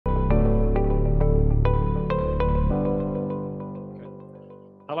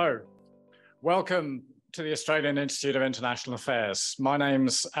Hello, welcome to the Australian Institute of International Affairs. My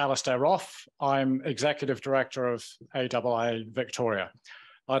name's Alistair Roth. I'm Executive Director of AIIA Victoria.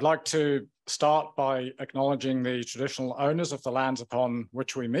 I'd like to start by acknowledging the traditional owners of the lands upon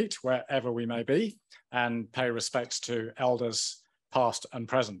which we meet, wherever we may be, and pay respects to elders past and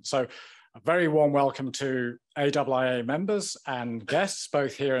present. So a very warm welcome to AIIA members and guests,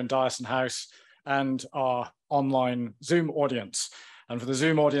 both here in Dyson House and our online Zoom audience. And for the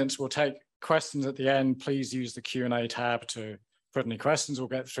Zoom audience, we'll take questions at the end. Please use the Q&A tab to put any questions. We'll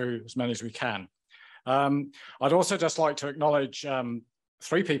get through as many as we can. I'd also just like to acknowledge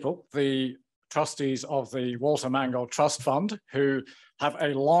three people, the trustees of the Walter Mangold Trust Fund, who have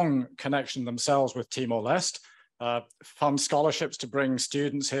a long connection themselves with Timor-Leste, fund scholarships to bring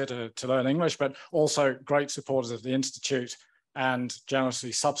students here to learn English, but also great supporters of the Institute and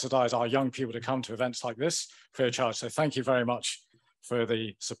generously subsidize our young people to come to events like this free of charge. So thank you very much for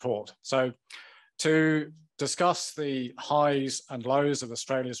the support. So to discuss the highs and lows of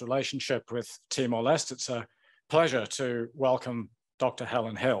Australia's relationship with Timor-Leste, it's a pleasure to welcome Dr.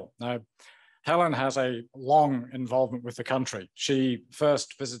 Helen Hill. Now, Helen has a long involvement with the country. She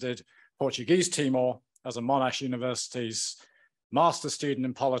first visited Portuguese Timor as a Monash University's master's student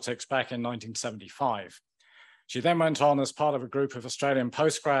in politics back in 1975. She then went on as part of a group of Australian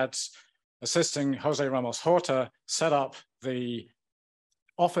postgrads, assisting Jose Ramos Horta set up the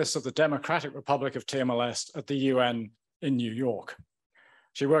Office of the Democratic Republic of Timor-Leste at the UN in New York.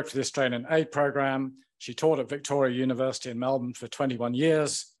 She worked for the Australian Aid Programme. She taught at Victoria University in Melbourne for 21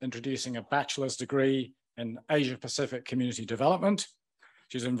 years, introducing a bachelor's degree in Asia-Pacific Community Development.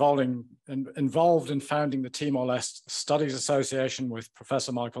 She's involved in founding the Timor-Leste Studies Association with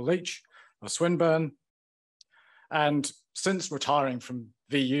Professor Michael Leach of Swinburne. And since retiring from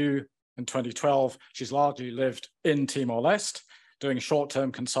VU in 2012, she's largely lived in Timor-Leste, doing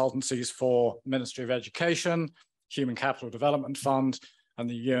short-term consultancies for Ministry of Education, Human Capital Development Fund, and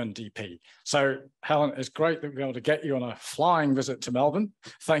the UNDP. So Helen, it's great that we're able to get you on a flying visit to Melbourne.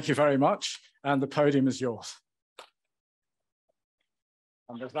 Thank you very much. And the podium is yours.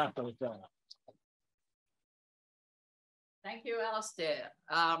 And with that, thank you, Alistair.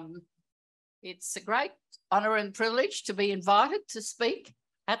 It's a great honour and privilege to be invited to speak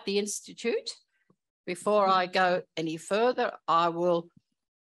at the Institute. Before I go any further, I will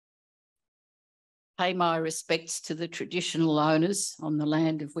pay my respects to the traditional owners on the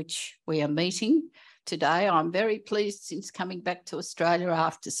land of which we are meeting today. I'm very pleased since coming back to Australia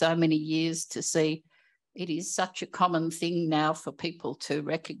after so many years to see it is such a common thing now for people to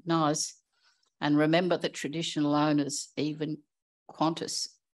recognise and remember the traditional owners. Even Qantas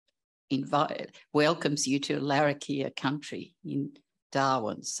welcomes you to Larrakia country in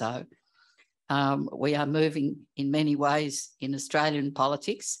Darwin. So we are moving in many ways in Australian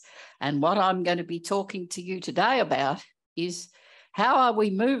politics. And what I'm going to be talking to you today about is how are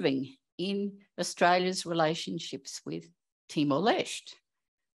we moving in Australia's relationships with Timor-Leste,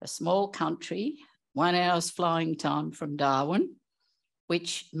 a small country, 1 hour's flying time from Darwin,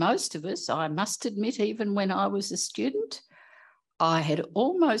 which most of us, I must admit, even when I was a student, I had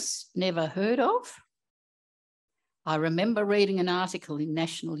almost never heard of. I remember reading an article in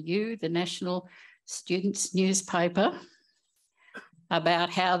National U, the national students' newspaper, about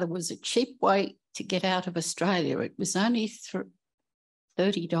how there was a cheap way to get out of Australia. It was only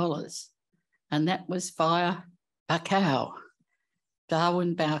 $30, and that was via Bacau,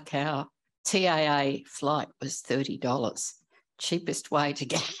 Darwin-Bacau. TAA flight was $30. Cheapest way to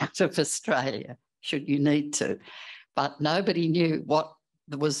get out of Australia, should you need to. But nobody knew what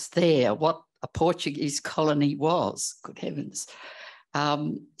was there, what a Portuguese colony was, good heavens.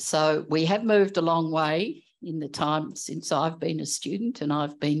 So we have moved a long way in the time since I've been a student, and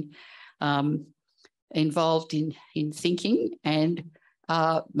I've been involved in thinking, and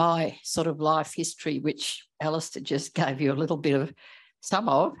my sort of life history, which Alistair just gave you a little bit of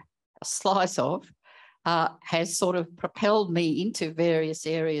a slice of, has sort of propelled me into various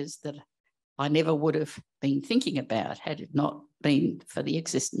areas that I never would have been thinking about had it not been for the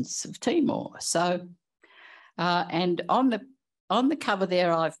existence of Timor. So, and on the cover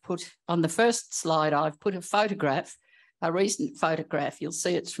there, I've put, on the first slide, I've put a photograph, a recent photograph. You'll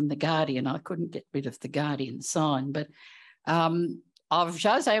see it's from The Guardian. I couldn't get rid of The Guardian sign, but of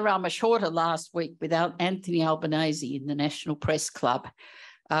Jose Ramos Horta last week with Anthony Albanese in the National Press Club.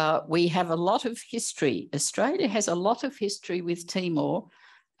 We have a lot of history. Australia has a lot of history with Timor,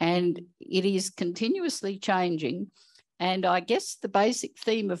 and it is continuously changing. And I guess the basic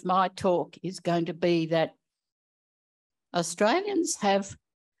theme of my talk is going to be that Australians have,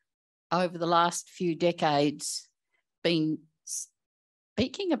 over the last few decades, been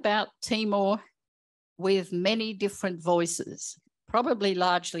speaking about Timor with many different voices, probably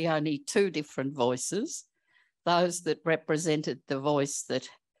largely only two different voices, those that represented the voice that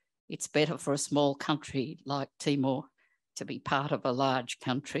it's better for a small country like Timor to be part of a large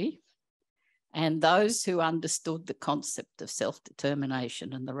country, and those who understood the concept of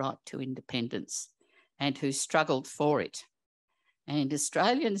self-determination and the right to independence and who struggled for it. And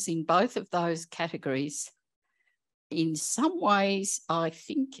Australians in both of those categories, in some ways, I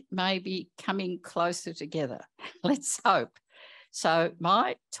think may be coming closer together. Let's hope. So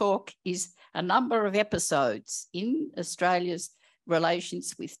my talk is a number of episodes in Australia's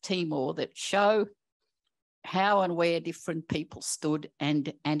relations with Timor that show how and where different people stood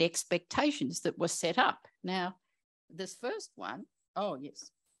and expectations that were set up. Now, this first one, oh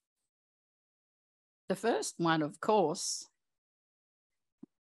yes. The first one, of course,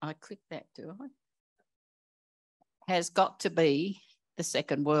 I clicked that, do I? Has got to be the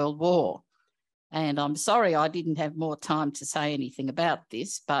Second World War. And I'm sorry I didn't have more time to say anything about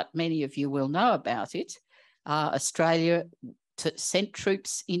this, but many of you will know about it. Australia sent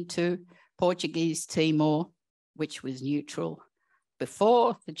troops into Portuguese Timor, which was neutral,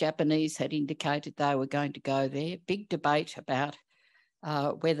 before the Japanese had indicated they were going to go there. Big debate about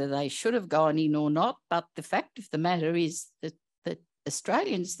whether they should have gone in or not. But the fact of the matter is that the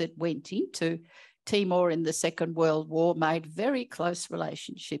Australians that went into Timor in the Second World War made very close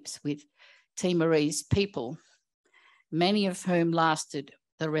relationships with Timorese people, many of whom lasted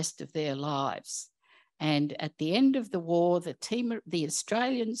the rest of their lives. And at the end of the war, the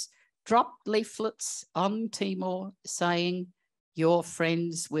Australians dropped leaflets on Timor saying, "Your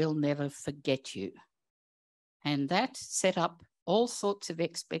friends will never forget you." And that set up all sorts of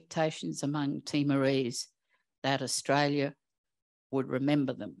expectations among Timorese that Australia would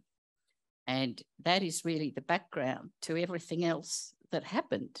remember them. And that is really the background to everything else that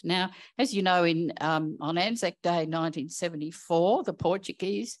happened. Now, as you know, on Anzac Day 1974, the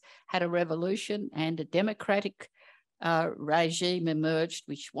Portuguese had a revolution and a democratic regime emerged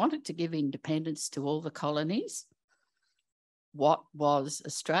which wanted to give independence to all the colonies. What was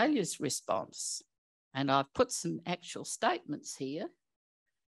Australia's response? And I've put some actual statements here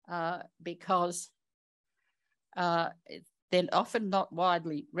because they're often not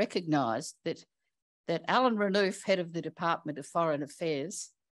widely recognised that Alan Renouf, head of the Department of Foreign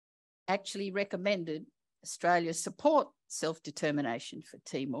Affairs, actually recommended Australia support self-determination for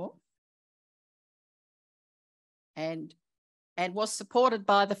Timor and was supported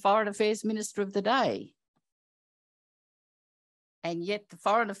by the Foreign Affairs Minister of the day. And yet the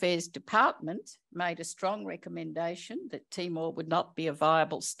Foreign Affairs Department made a strong recommendation that Timor would not be a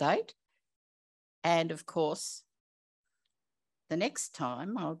viable state. And of course, the next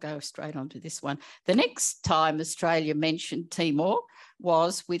time, I'll go straight on to this one, the next time Australia mentioned Timor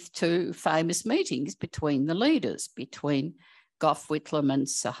was with two famous meetings between the leaders, between Gough Whitlam and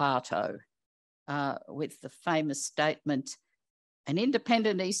Suharto, with the famous statement, "An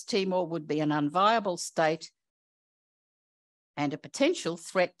independent East Timor would be an unviable state and a potential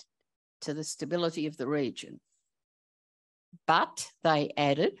threat to the stability of the region." But they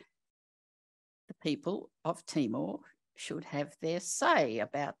added, the people of Timor should have their say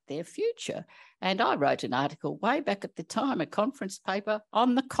about their future. And I wrote an article way back at the time, a conference paper,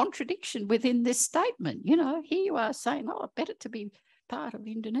 on the contradiction within this statement. You know, here you are saying, oh, better to be part of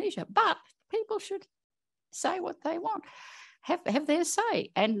Indonesia, but people should say what they want, have their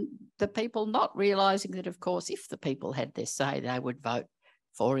say. And the people not realising that, of course, if the people had their say, they would vote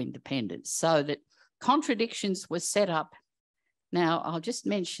for independence. So that contradictions were set up. Now, I'll just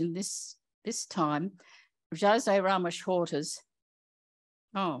mention this time, Jose Ramos Horta's,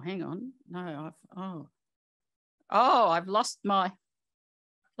 oh, hang on, no, I've lost my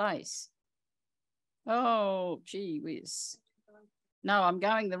place. Oh, gee whiz. No, I'm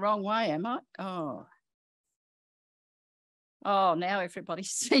going the wrong way, am I? Oh, now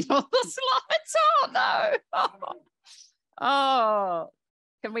everybody's seen all the slides. Oh, no. Oh,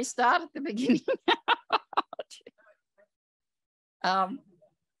 can we start at the beginning?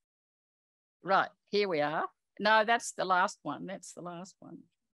 Right, here we are. No, that's the last one. That's the last one.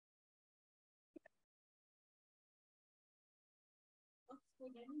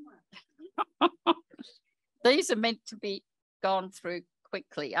 These are meant to be gone through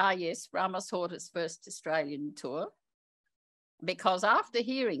quickly. Ah, yes, Ramos Horta's first Australian tour. Because after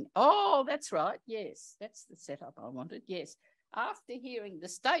hearing, oh, that's right, yes, that's the setup I wanted, yes. After hearing the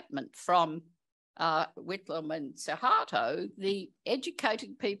statement from Whitlam and Suharto, the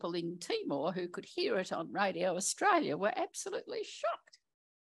educated people in Timor who could hear it on Radio Australia were absolutely shocked.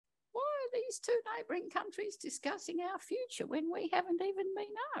 Why are these two neighbouring countries discussing our future when we haven't even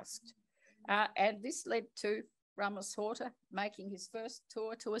been asked? And this led to Ramos Horta making his first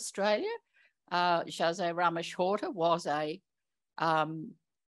tour to Australia. Jose Ramos Horta was a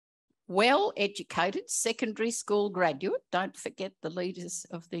well-educated secondary school graduate. Don't forget the leaders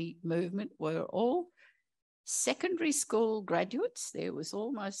of the movement were all secondary school graduates. There was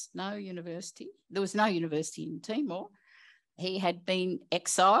almost no university. There was no university in Timor. He had been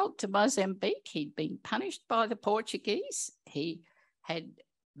exiled to Mozambique. He'd been punished by the Portuguese. He had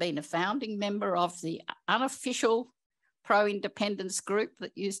been a founding member of the unofficial pro-independence group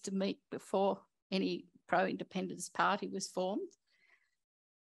that used to meet before any pro-independence party was formed.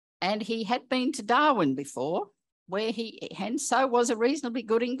 And he had been to Darwin before, and so was a reasonably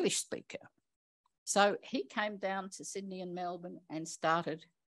good English speaker. So he came down to Sydney and Melbourne and started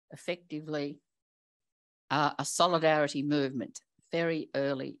effectively a solidarity movement very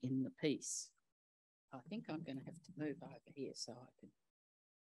early in the piece. I think I'm going to have to move over here so I can.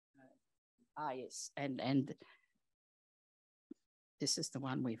 Yes, and this is the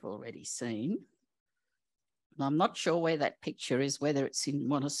one we've already seen. And I'm not sure where that picture is, whether it's in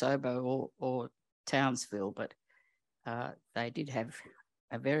Montecito or Townsville, but they did have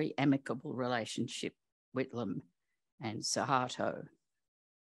a very amicable relationship, Whitlam and Suharto.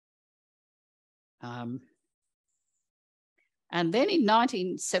 And then in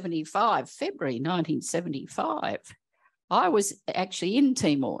 1975, February 1975, I was actually in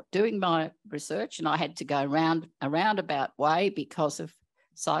Timor doing my research, and I had to go a roundabout way because of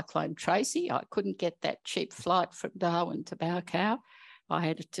Cyclone Tracy. I couldn't get that cheap flight from Darwin to Baucau. I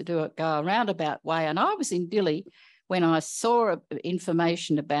had to go a roundabout way, and I was in Dili when I saw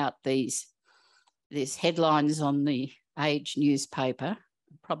information about these headlines on the Age newspaper,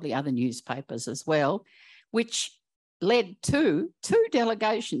 probably other newspapers as well, which led to two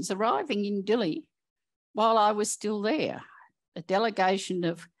delegations arriving in Dili while I was still there. A delegation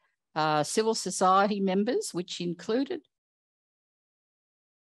of civil society members, which included,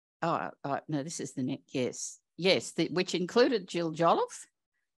 no, this is the net, yes, which included Jill Jolliffe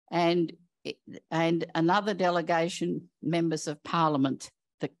and another delegation, members of Parliament,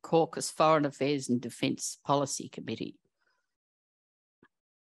 the Caucus Foreign Affairs and Defence Policy Committee.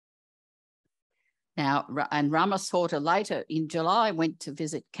 Now, and Ramos Horta later in July went to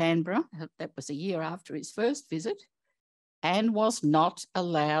visit Canberra. That was a year after his first visit, and was not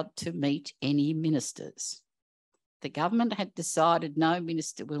allowed to meet any ministers. The government had decided no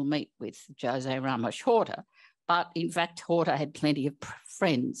minister will meet with Jose Ramos Horta, but in fact, Horta had plenty of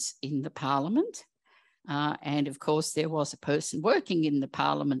friends in the Parliament. And of course, there was a person working in the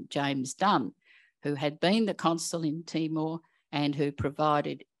Parliament, James Dunn, who had been the consul in Timor and who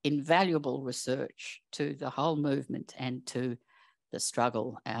provided invaluable research to the whole movement and to the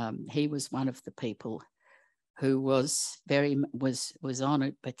struggle. He was one of the people who was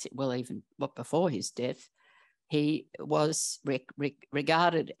honoured, but even before his death, he was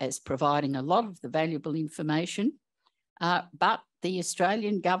regarded as providing a lot of the valuable information, but the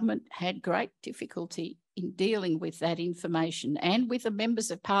Australian government had great difficulty in dealing with that information, and with the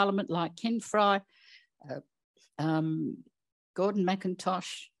members of Parliament like Ken Fry, Gordon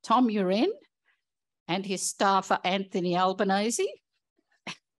McIntosh, Tom Uren, and his staffer Anthony Albanese.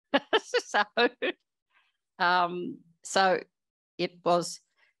 So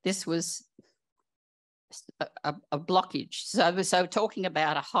this was a blockage. So talking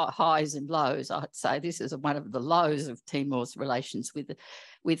about highs and lows, I'd say this is one of the lows of Timor's relations with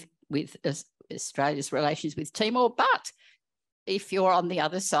Australia's relations with Timor. But if you're on the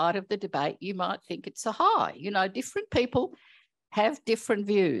other side of the debate, you might think it's a high. You know, different people have different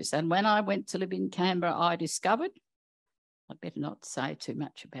views. And when I went to live in Canberra, I discovered, I better not say too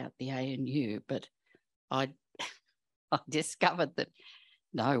much about the ANU, but I discovered that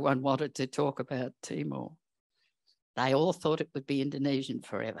no one wanted to talk about Timor. They all thought it would be Indonesian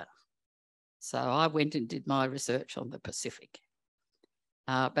forever. So I went and did my research on the Pacific.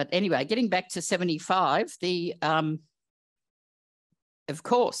 But anyway, getting back to 75, of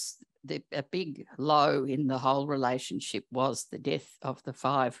course, a big low in the whole relationship was the death of the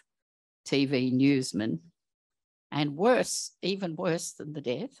 5 TV newsmen. And worse, even worse than the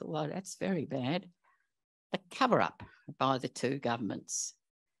death, although that's very bad, the cover-up by the two governments.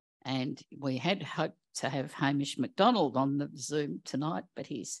 And we had hoped to have Hamish MacDonald on the Zoom tonight, but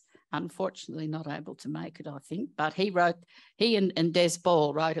he's unfortunately not able to make it, I think. But he and Des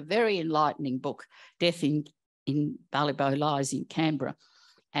Ball wrote a very enlightening book, Death in Balibo Lies in Canberra,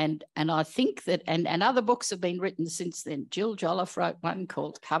 And I think that, and other books have been written since then. Jill Jolliffe wrote one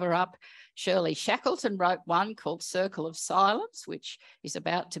called Cover Up. Shirley Shackleton wrote one called Circle of Silence, which is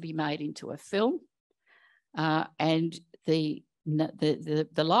about to be made into a film. And the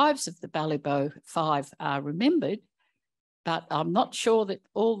lives of the Balibo Five are remembered, but I'm not sure that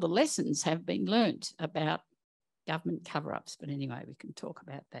all the lessons have been learnt about government cover-ups. But anyway, we can talk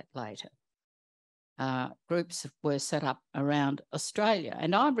about that later. Groups were set up around Australia,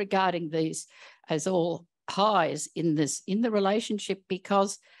 and I'm regarding these as all highs in the relationship,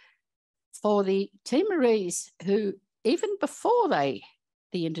 because for the Timorese, who even before the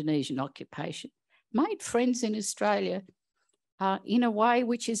Indonesian occupation made friends in Australia in a way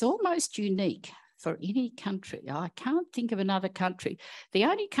which is almost unique for any country. I can't think of another country. The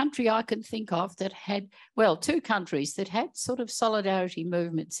only country I can think of that had, well, two countries that had sort of solidarity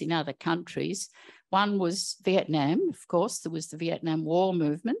movements in other countries. One was Vietnam, of course, there was the Vietnam War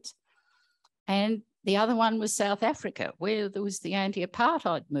movement. And the other one was South Africa, where there was the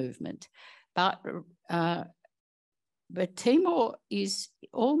anti-apartheid movement. But Timor is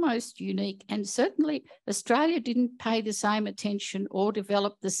almost unique, and certainly Australia didn't pay the same attention or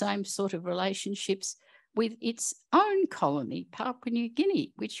develop the same sort of relationships with its own colony, Papua New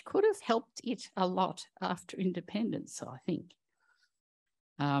Guinea, which could have helped it a lot after independence, I think.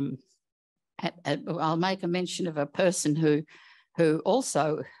 I'll make a mention of a person who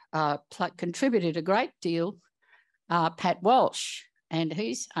also contributed a great deal, Pat Walsh. And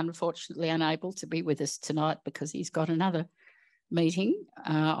he's unfortunately unable to be with us tonight because he's got another meeting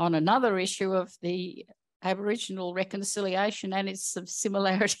on another issue of the Aboriginal reconciliation and its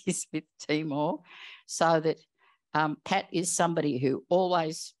similarities with Timor. So that Pat is somebody who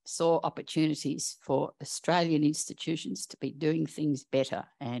always saw opportunities for Australian institutions to be doing things better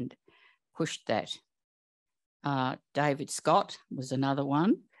and pushed that. David Scott was another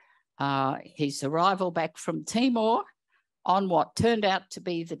one. His arrival back from Timor on what turned out to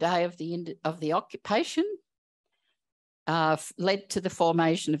be the day of the occupation led to the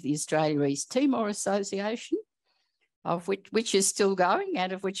formation of the Australia East Timor Association, of which is still going,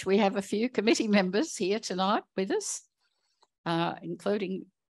 and of which we have a few committee members here tonight with us, including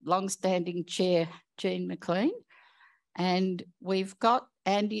long-standing chair Jean McLean. And we've got,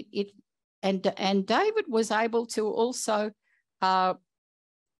 and David was able to also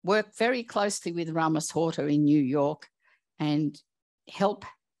work very closely with Ramos Horta in New York and help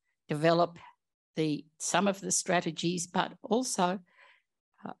develop some of the strategies, but also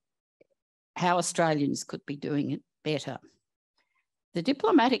how Australians could be doing it better. The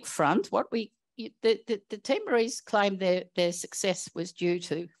diplomatic front, the Timorese claimed their success was due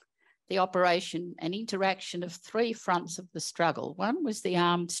to the operation and interaction of three fronts of the struggle. One was the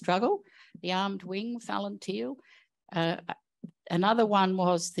armed struggle, the armed wing, Fallen-Teal. Another one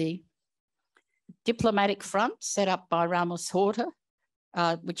was the diplomatic front set up by Ramos Horta,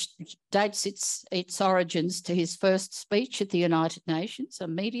 which dates its origins to his first speech at the United Nations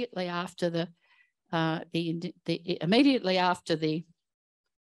immediately after the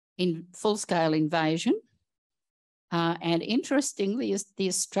full-scale invasion. And interestingly, is the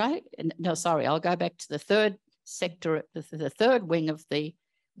Australian. No, sorry, I'll go back to the third sector. The third wing of the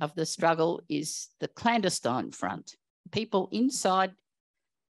struggle is the clandestine front. People inside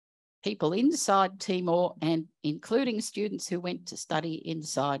Timor, and including students who went to study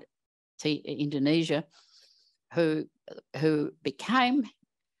inside Indonesia, who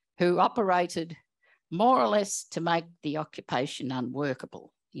operated more or less to make the occupation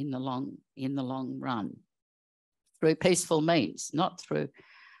unworkable in the long run through peaceful means, not through,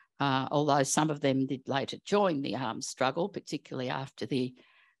 although some of them did later join the armed struggle, particularly after the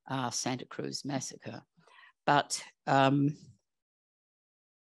Santa Cruz massacre. But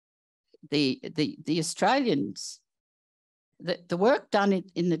the Australians, the work done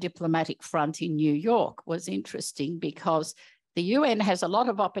in the diplomatic front in New York was interesting, because the UN has a lot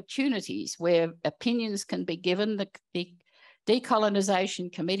of opportunities where opinions can be given. The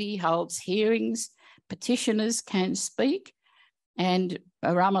Decolonisation Committee holds hearings, petitioners can speak, and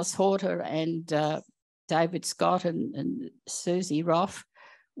Ramos Horta and David Scott and Susie Roff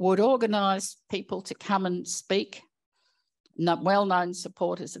would organise people to come and speak. Well-known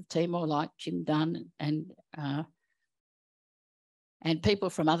supporters of Timor like Jim Dunn and people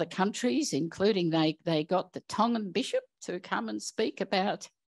from other countries, including they got the Tongan bishop to come and speak about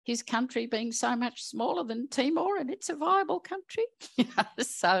his country being so much smaller than Timor and it's a viable country.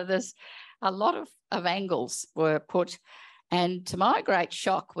 So there's a lot of angles were put. And to my great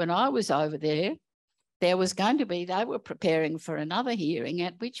shock, when I was over there, they were preparing for another hearing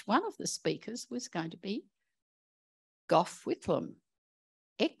at which one of the speakers was going to be Gough Whitlam,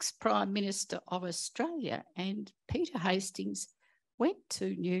 ex-Prime Minister of Australia, and Peter Hastings went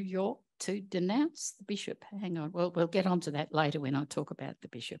to New York to denounce the bishop. Hang on, well, we'll get onto that later when I talk about the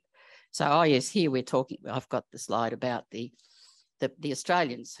bishop. So, oh yes, here we're talking, I've got the slide about the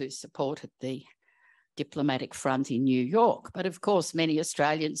Australians who supported the diplomatic front in New York. But of course, many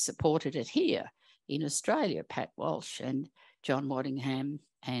Australians supported it here in Australia, Pat Walsh and John Waddingham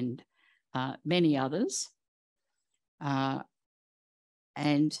and many others.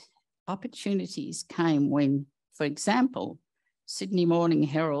 And opportunities came when, for example, Sydney Morning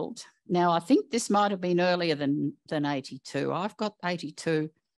Herald. Now, I think this might have been earlier than 82. I've got 82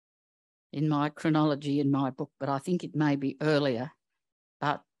 in my chronology in my book, but I think it may be earlier.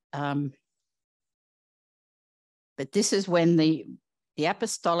 But this is when the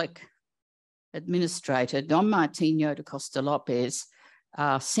apostolic administrator, Don Martinho de Costa Lopez,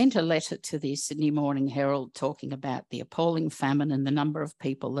 sent a letter to the Sydney Morning Herald talking about the appalling famine and the number of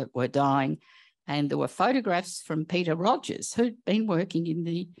people that were dying. And there were photographs from Peter Rogers, who'd been working in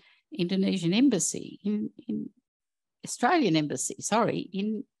the Indonesian embassy, in Australian embassy, sorry,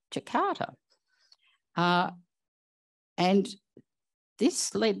 in Jakarta. And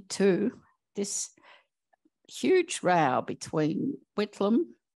this led to this huge row between Whitlam,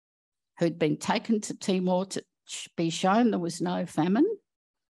 who'd been taken to Timor to be shown there was no famine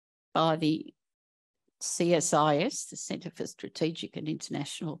by the CSIS, the Centre for Strategic and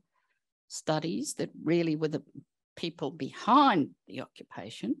International Studies, that really were the people behind the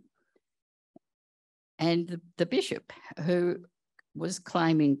occupation, and the bishop, who was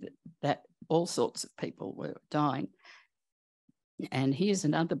claiming that all sorts of people were dying. And here's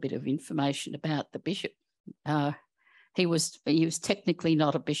another bit of information about the bishop. He was technically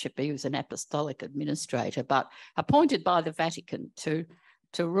not a bishop, he was an apostolic administrator, but appointed by the Vatican to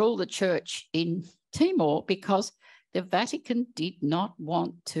rule the church in Timor, because the Vatican did not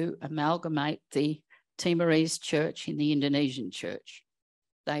want to amalgamate the Timorese church in the Indonesian church.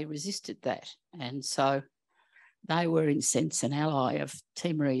 They resisted that. And so they were, in a sense, an ally of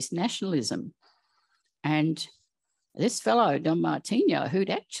Timorese nationalism. And this fellow, Don Martinho, who'd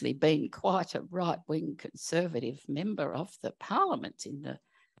actually been quite a right-wing conservative member of the parliament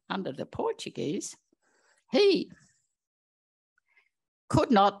under the Portuguese, he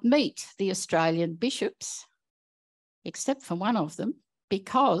could not meet the Australian bishops, except for one of them,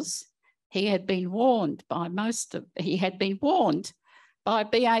 because he had been warned by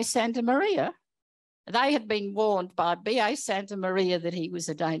B.A. Santa Maria. They had been warned by B.A. Santa Maria that he was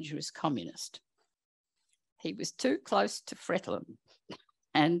a dangerous communist. He was too close to Fretlin,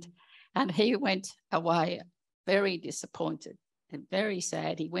 and he went away very disappointed and very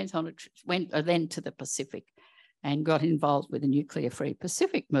sad. He went then to the Pacific and got involved with the Nuclear Free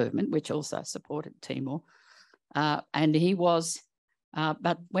Pacific movement, which also supported Timor. And he was,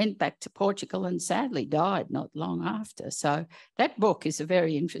 but went back to Portugal and sadly died not long after. So that book is a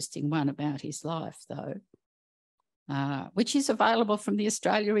very interesting one about his life, though. Which is available from the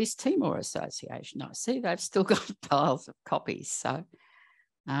Australia East Timor Association. I see they've still got piles of copies. So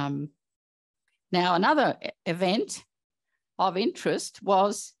now another event of interest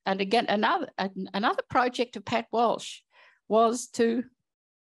was, and again, another project of Pat Walsh was to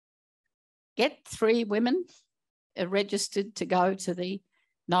get 3 women registered to go to the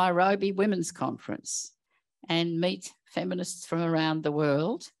Nairobi Women's Conference and meet feminists from around the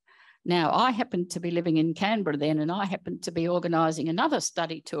world. Now, I happened to be living in Canberra then, and I happened to be organising another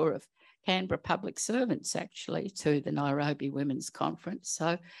study tour of Canberra public servants, actually, to the Nairobi Women's Conference.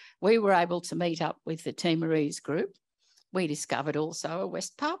 So we were able to meet up with the Timorese group. We discovered also a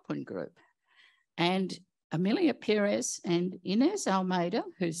West Papuan group. And Amelia Perez and Inez Almeida,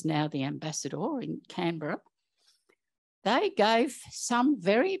 who's now the ambassador in Canberra, they gave some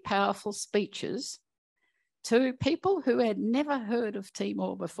very powerful speeches to people who had never heard of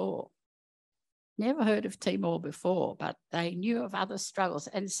Timor before. Never heard of Timor before, but they knew of other struggles.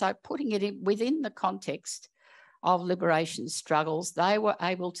 And so putting it within the context of liberation struggles, they were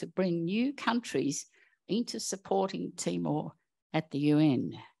able to bring new countries into supporting Timor at the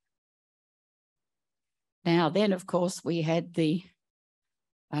UN. Now, then, of course, we had the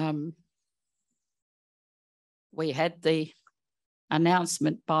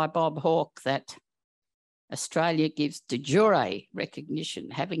announcement by Bob Hawke that Australia gives de jure recognition,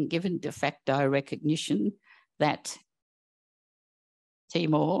 having given de facto recognition that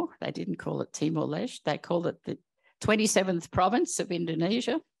Timor, they didn't call it Timor-Leste, they called it the 27th province of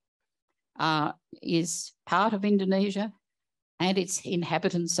Indonesia, is part of Indonesia and its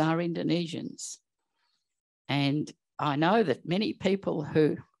inhabitants are Indonesians. And I know that many people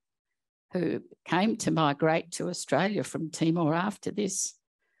who came to migrate to Australia from Timor after this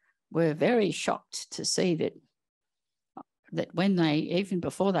were very shocked to see that when they, even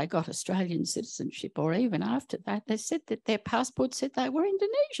before they got Australian citizenship or even after that, they said that their passport said they were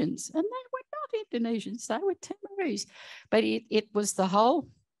Indonesians, and they were not Indonesians, they were Timorese. But it was the whole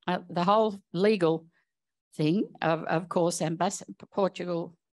legal thing. Of course,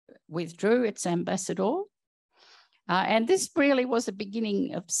 Portugal withdrew its ambassador. And this really was a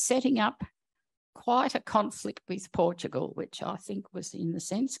beginning of setting up quite a conflict with Portugal, which I think was, in a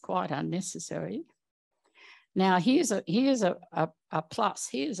sense, quite unnecessary. Now, here's a plus,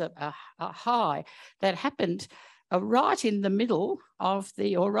 here's a high that happened right in the middle of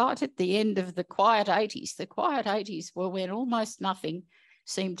or right at the end of the quiet 80s. The quiet 80s were when almost nothing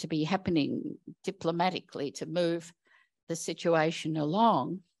seemed to be happening diplomatically to move the situation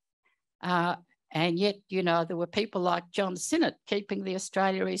along. And yet, you know, there were people like John Sinnott keeping the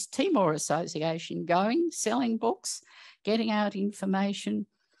Australia East Timor Association going, selling books, getting out information,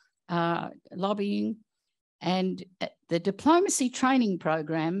 lobbying. And the diplomacy training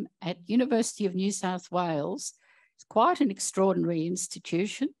program at University of New South Wales is quite an extraordinary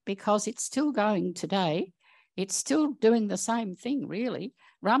institution because it's still going today. It's still doing the same thing, really.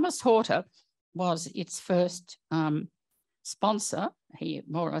 Ramos Horta was its first sponsor. He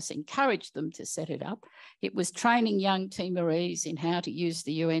more or less encouraged them to set it up. It was training young Timorese in how to use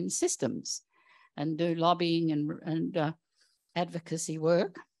the UN systems and do lobbying and advocacy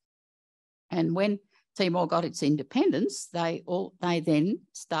work. And when Timor got its independence, they then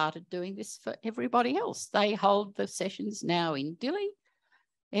started doing this for everybody else. They hold the sessions now in Dili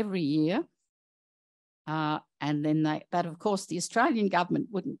every year. But of course, the Australian government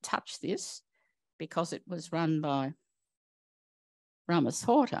wouldn't touch this because it was run by Ramos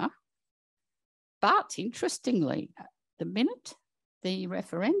Horta. But interestingly, the minute the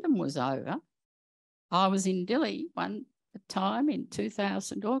referendum was over, I was in Dili one time in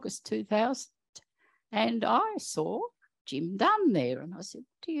August 2000, and I saw Jim Dunn there, and I said,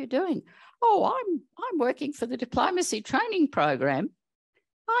 "What are you doing?" "Oh, I'm working for the diplomacy training program.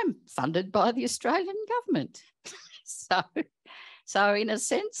 I'm funded by the Australian government." So in a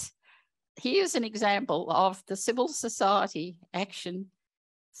sense, here's an example of the civil society action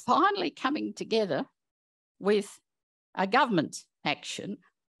finally coming together with a government action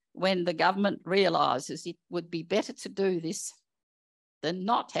when the government realises it would be better to do this than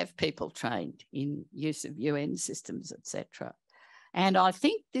not have people trained in use of UN systems, etc. And I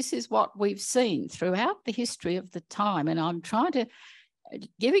think this is what we've seen throughout the history of the time. And I'm trying to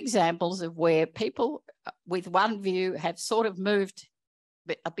give examples of where people with one view have sort of moved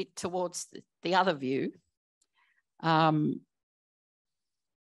a bit towards the other view. And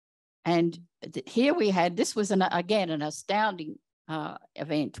here we had, this was again an astounding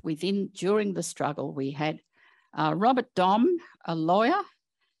event during the struggle. We had Robert Dom, a lawyer,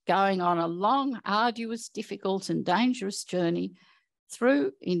 going on a long, arduous, difficult and dangerous journey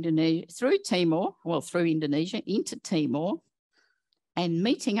through Indonesia, through Indonesia into Timor, and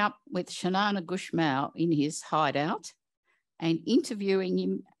meeting up with Shanana Gusmao in his hideout and interviewing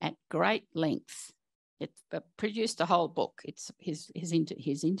him at great length. It produced a whole book. It's his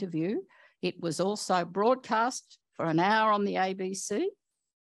interview. It was also broadcast for an hour on the ABC.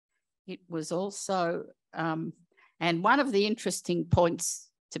 It was also, and one of the interesting points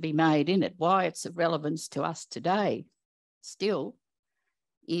to be made in it, why it's of relevance to us today still,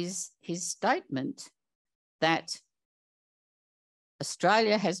 is his statement that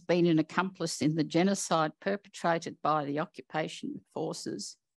Australia has been an accomplice in the genocide perpetrated by the occupation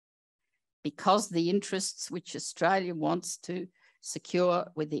forces because the interests which Australia wants to secure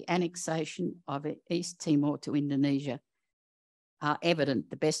with the annexation of East Timor to Indonesia are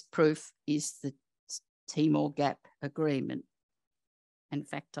evident. The best proof is the Timor Gap Agreement. In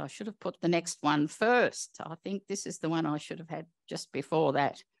fact, I should have put the next one first. I think this is the one I should have had just before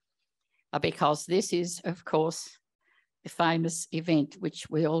that, because this is, of course, the famous event which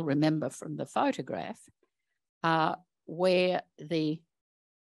we all remember from the photograph, where the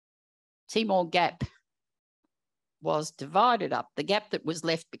Timor Gap was divided up. The gap that was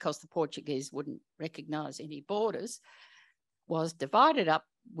left because the Portuguese wouldn't recognise any borders was divided up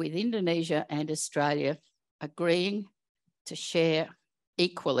with Indonesia and Australia agreeing to share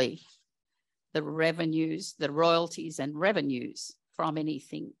equally the revenues, the royalties and revenues from any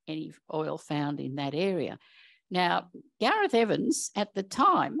oil found in that area. Now, Gareth Evans at the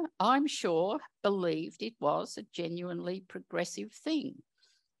time, I'm sure, believed it was a genuinely progressive thing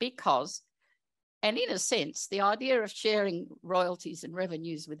because, and in a sense, the idea of sharing royalties and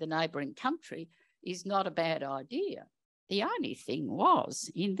revenues with a neighbouring country is not a bad idea. The only thing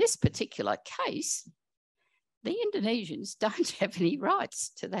was, in this particular case, the Indonesians don't have any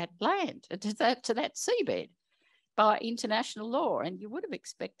rights to that land, to that seabed by international law. And you would have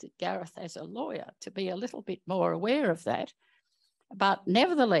expected Gareth as a lawyer to be a little bit more aware of that. But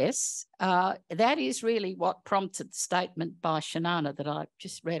nevertheless, that is really what prompted the statement by Shanana that I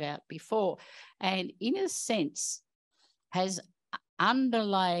just read out before, and in a sense has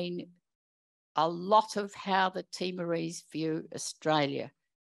underlain a lot of how the Timorese view Australia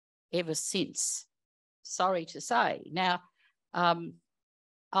ever since, sorry to say. Now,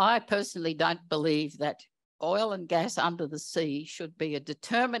 I personally don't believe that oil and gas under the sea should be a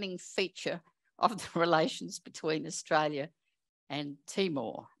determining feature of the relations between Australia and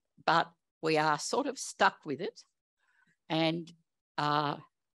Timor, but we are sort of stuck with it. And I'll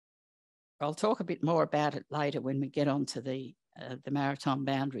talk a bit more about it later when we get on to the maritime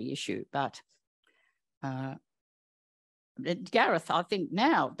boundary issue. But Gareth, I think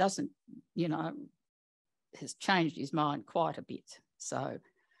now doesn't, you know, has changed his mind quite a bit. So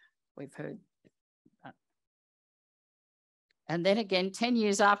we've heard. And then again, 10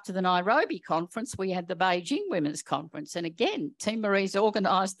 years after the Nairobi conference, we had the Beijing Women's Conference. And again, Timorese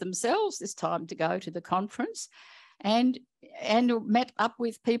organised themselves this time to go to the conference and met up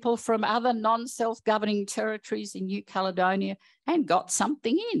with people from other non-self-governing territories in New Caledonia and got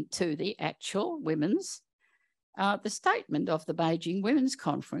something into the actual women's, the statement of the Beijing Women's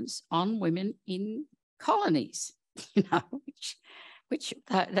Conference on women in colonies, you know, which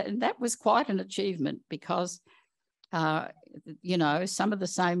that was quite an achievement because you know, some of the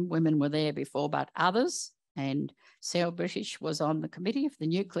same women were there before, but others, and Sarah British was on the committee of the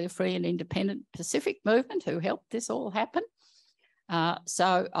Nuclear Free and Independent Pacific Movement who helped this all happen.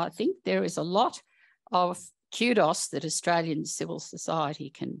 So I think there is a lot of kudos that Australian civil society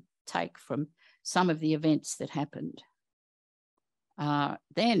can take from some of the events that happened.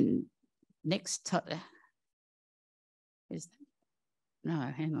 Then next, is that? No,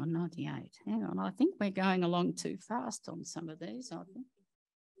 hang on, 98. Hang on, I think we're going along too fast on some of these, I think.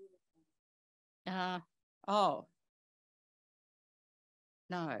 Oh.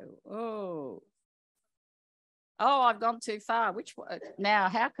 No, oh. Oh, I've gone too far. Which one? Now,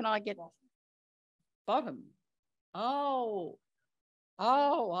 how can I get bottom? Oh,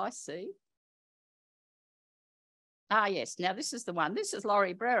 I see. Ah, yes, now this is the one. This is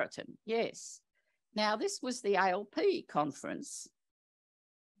Laurie Brereton, yes. Now, this was the ALP conference.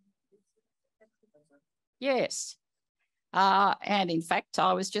 Yes. And in fact,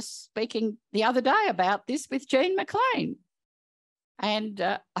 I was just speaking the other day about this with Jean McLean,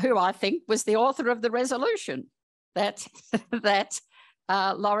 and who I think was the author of the resolution that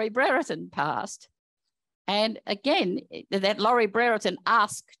Laurie Brereton passed. And again, that Laurie Brereton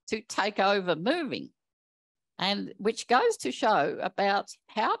asked to take over moving, and which goes to show about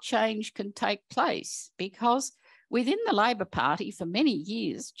how change can take place, because within the Labor Party for many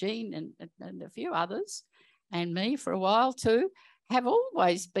years, Jean and a few others, and me for a while too, have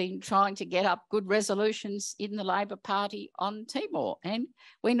always been trying to get up good resolutions in the Labor Party on Timor. And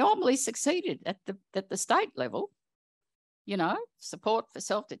we normally succeeded at the state level, you know, support for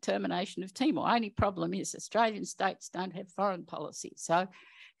self-determination of Timor. Only problem is Australian states don't have foreign policy, so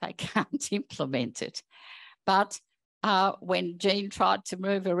they can't implement it. But when Jean tried to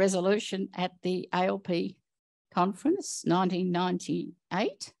move a resolution at the ALP conference,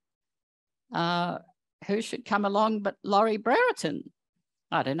 1998, who should come along but Laurie Brereton?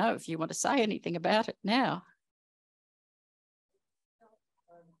 I don't know if you want to say anything about it now.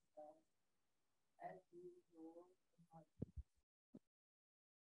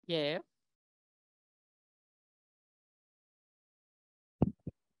 Yeah.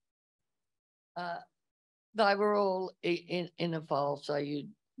 They were all in a file, so you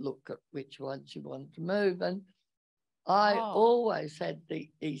look at which ones you want to move. And I always had the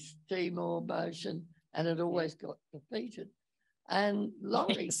East Timor motion, and it always got defeated. And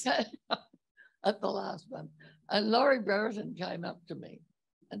Laurie came at the last one, and Laurie Brereton came up to me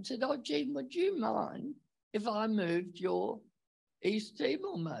and said, "Oh, Jean, would you mind if I moved your East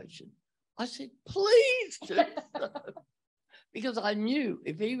Timor motion?" I said, "Please do so," because I knew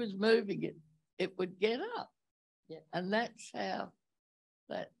if he was moving it, it would get up. Yeah. And that's how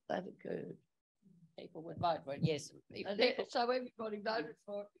that occurred. People would vote for it, yes. So everybody voted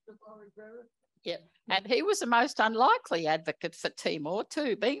for it because Laurie Brereton. Yeah, and he was the most unlikely advocate for Timor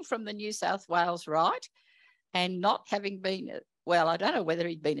too, being from the New South Wales right and not having been, well, I don't know whether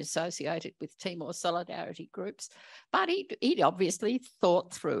he'd been associated with Timor solidarity groups, but he'd obviously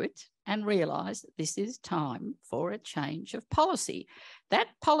thought through it and realised that this is time for a change of policy. That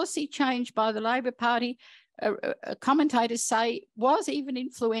policy change by the Labor Party commentators say was even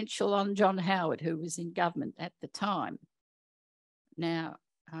influential on John Howard, who was in government at the time. Now,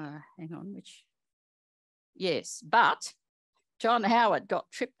 hang on, yes, but John Howard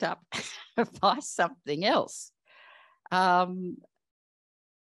got tripped up by something else. And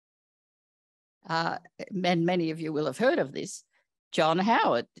many of you will have heard of this. John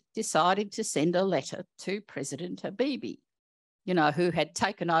Howard decided to send a letter to President Habibie, you know, who had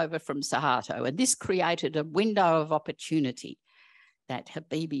taken over from Suharto. And this created a window of opportunity that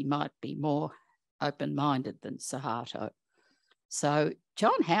Habibie might be more open-minded than Suharto. So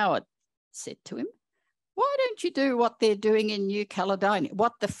John Howard said to him, why don't you do what they're doing in New Caledonia,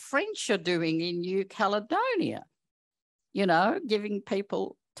 what the French are doing in New Caledonia? You know, giving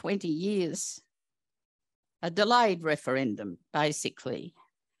people 20 years, a delayed referendum, basically.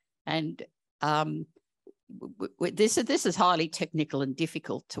 And this is highly technical and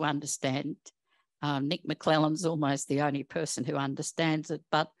difficult to understand. Nick McClellan's almost the only person who understands it,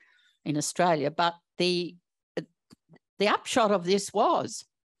 but in Australia. But the upshot of this was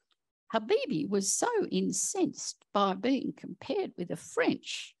Habibie was so incensed by being compared with the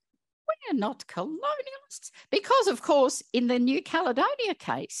French. We're not colonialists. Because, of course, in the New Caledonia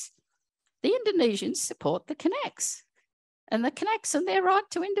case, the Indonesians support the Kanaks and the Kanaks and their right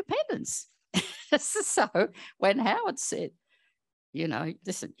to independence. So when Howard said, you know,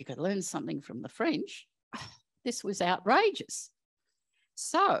 listen, you could learn something from the French, this was outrageous.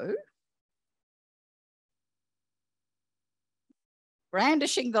 So,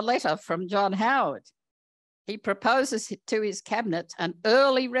 brandishing the letter from John Howard, he proposes to his cabinet an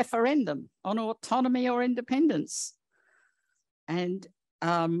early referendum on autonomy or independence. And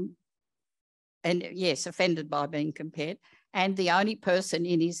yes, offended by being compared. And the only person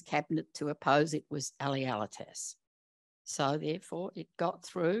in his cabinet to oppose it was Ali Alatas. So therefore it got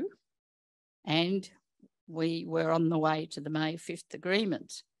through and we were on the way to the May 5th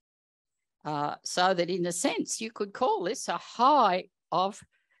agreement. So that in a sense, you could call this a high of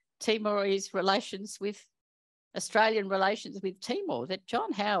Timorese relations with Australian relations with Timor, that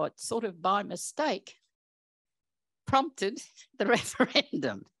John Howard sort of by mistake prompted the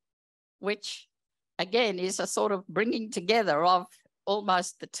referendum, which again is a sort of bringing together of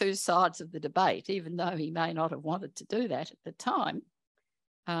almost the two sides of the debate, even though he may not have wanted to do that at the time.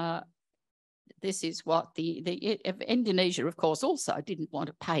 This is what Indonesia, of course, also didn't want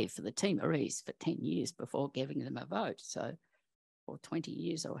to pay for the Timorese for 10 years before giving them a vote, so, or 20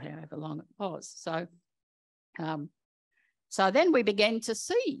 years or however long it was. So, so then we begin to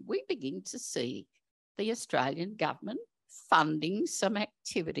see the Australian government funding some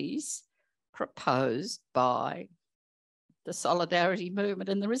activities proposed by the solidarity movement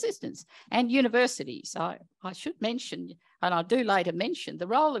and the resistance, and universities. I should mention, and I do later mention, the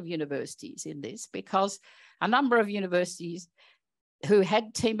role of universities in this, because a number of universities who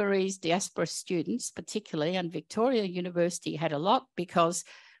had Timorese diaspora students particularly, and Victoria University had a lot because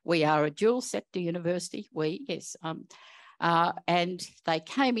we are a dual sector university, and they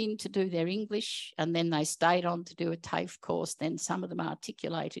came in to do their English and then they stayed on to do a TAFE course. Then some of them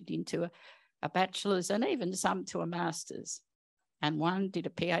articulated into a bachelor's and even some to a master's. And one did a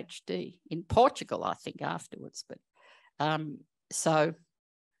PhD in Portugal, I think, afterwards. But so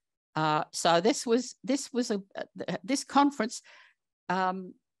this conference.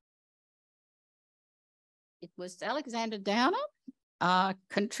 It was Alexander Downer.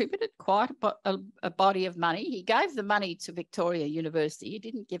 Contributed quite a body of money. He gave the money to Victoria University. He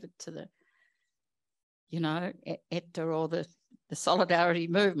didn't give it to the, ETA or the solidarity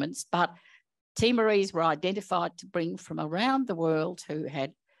movements, but Timorese were identified to bring from around the world who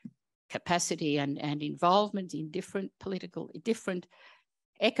had capacity and involvement in different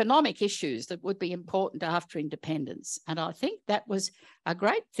economic issues that would be important after independence. And I think that was a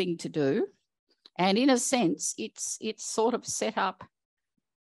great thing to do. And in a sense, it's sort of set up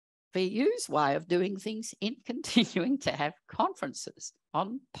VU's way of doing things in continuing to have conferences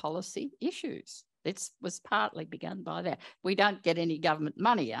on policy issues. It was partly begun by that. We don't get any government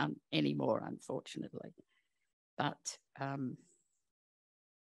money anymore, unfortunately. But,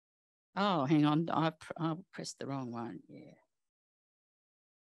 oh, hang on, I pressed the wrong one, yeah.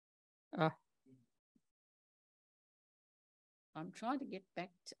 I'm trying to get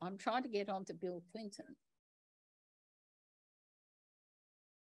on to Bill Clinton.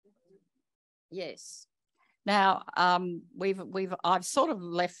 Yes. Now, I've sort of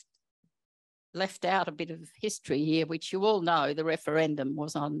left out a bit of history here, which you all know. The referendum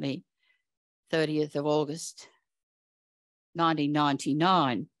was on the 30th of August,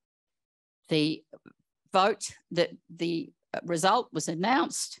 1999. The result was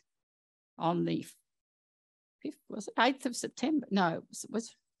announced on the 5th, was it 8th of September? No, it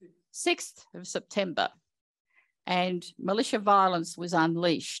was 6th of September. And militia violence was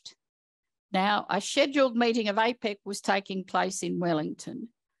unleashed. Now, a scheduled meeting of APEC was taking place in Wellington.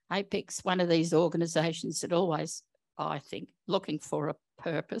 APEC's one of these organisations that always, I think, looking for a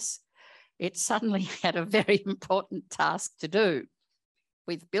purpose. It suddenly had a very important task to do,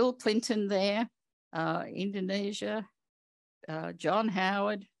 with Bill Clinton there, Indonesia, John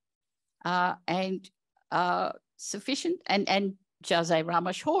Howard, and sufficient, and Jose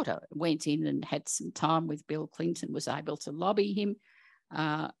Ramos Horta went in and had some time with Bill Clinton, was able to lobby him.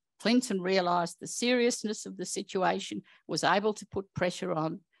 Clinton realised the seriousness of the situation, was able to put pressure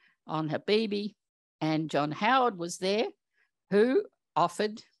on Habibie, and John Howard was there, who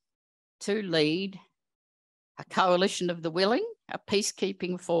offered to lead a coalition of the willing, a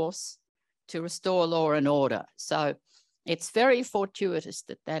peacekeeping force to restore law and order. So it's very fortuitous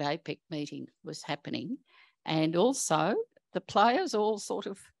that that APEC meeting was happening. And also the players all sort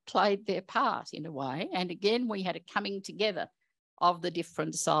of played their part in a way. And again, we had a coming together of the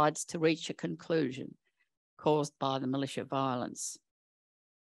different sides to reach a conclusion caused by the militia violence.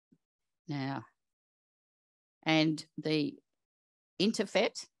 Now, and the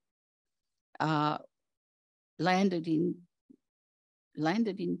INTERFET landed in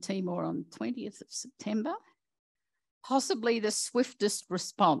Timor on 20th of September, possibly the swiftest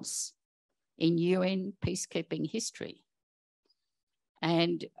response in UN peacekeeping history.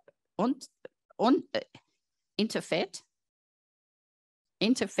 And INTERFET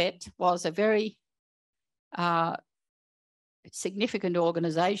was a very significant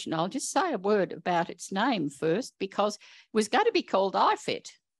organisation. I'll just say a word about its name first, because it was going to be called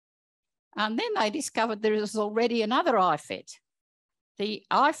IFET. And then they discovered there was already another IFET. The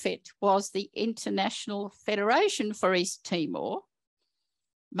IFET was the International Federation for East Timor,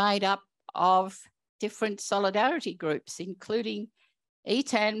 made up of different solidarity groups, including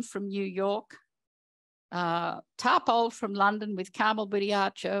ETAN from New York, Tarpol from London with Carmel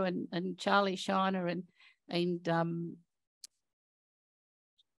Buriacho and Charlie Shiner and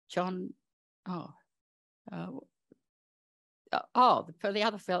John, for the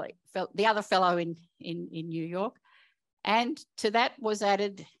other fellow in New York. And to that was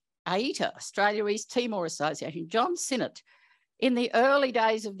added AITA, Australia East Timor Association, John Sinnott, in the early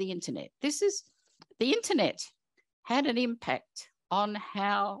days of the internet. The internet had an impact on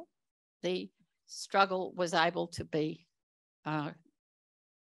how the struggle was able to be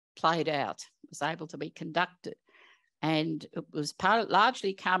played out, was able to be conducted. And it was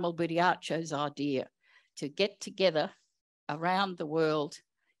largely Carmel Buriacho's idea to get together around the world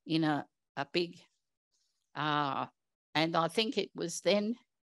in a big, and I think it was then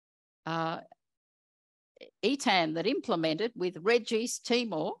ETAN that implemented with Reg East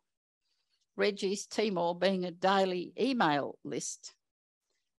Timor being a daily email list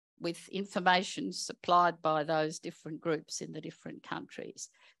with information supplied by those different groups in the different countries,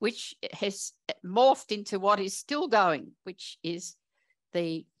 which has morphed into what is still going, which is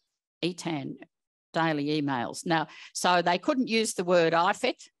the ETAN daily emails. Now, so they couldn't use the word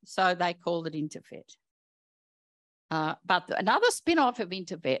IFET, so they called it INTERFET. But another spin-off of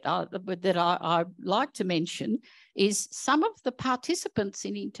INTERFET that I like to mention is some of the participants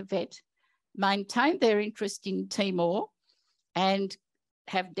in INTERFET maintained their interest in Timor and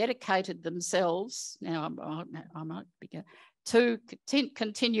have dedicated themselves, now I might begin, to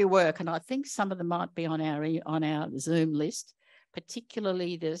continue work. And I think some of them might be on our Zoom list,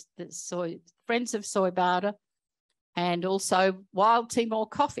 particularly the Friends of Soy Barda and also Wild Timor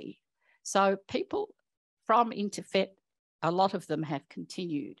Coffee. So people from INTERFET, a lot of them have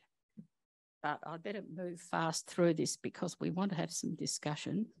continued. But I better move fast through this because we want to have some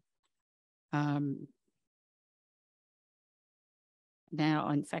discussion. Now,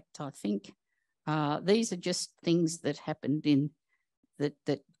 in fact, I think these are just things that happened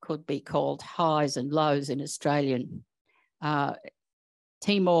that could be called highs and lows in Australian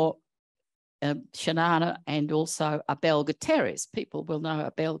Timor, Shanana, and also Abel Gutierrez. People will know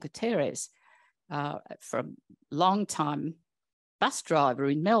Abel Gutierrez from long-time bus driver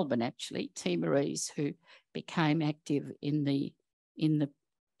in Melbourne, actually, Timorese, who became active in the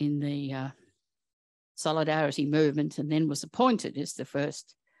Solidarity movement and then was appointed as the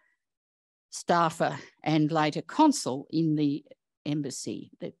first staffer and later consul in the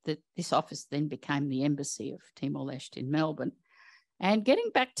embassy. This office then became the Embassy of Timor-Leste in Melbourne. And getting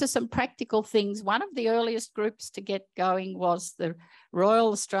back to some practical things, one of the earliest groups to get going was the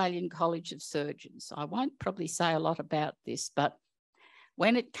Royal Australian College of Surgeons. I won't probably say a lot about this, but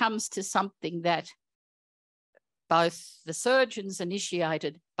when it comes to something that both the surgeons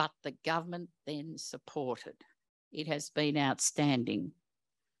initiated, but the government then supported, it has been outstanding.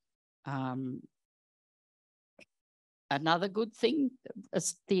 Another good thing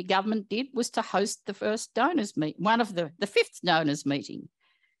as the government did was to host the first donors meet, one of the fifth donors meeting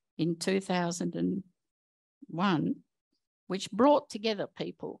in 2001, which brought together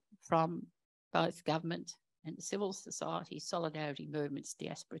people from both government and civil society, solidarity movements,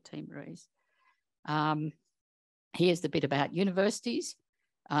 diaspora Timorese. Here's the bit about universities.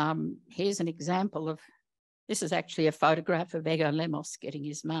 Here's an example of, this is actually a photograph of Ego Lemos getting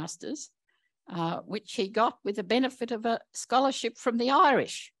his master's, which he got with the benefit of a scholarship from the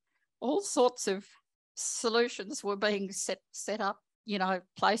Irish. All sorts of solutions were being set up, you know,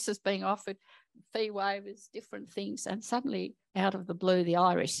 places being offered, fee waivers, different things. And suddenly, out of the blue, the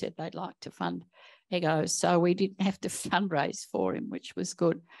Irish said they'd like to fund Ego. So we didn't have to fundraise for him, which was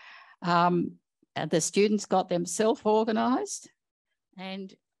good. And the students got themselves organised.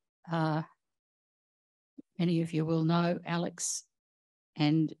 And many of you will know Alex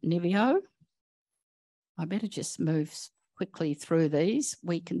and Nivio. I better just move quickly through these.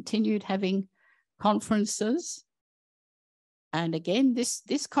 We continued having conferences. And again,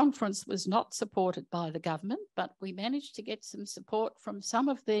 this conference was not supported by the government, but we managed to get some support from some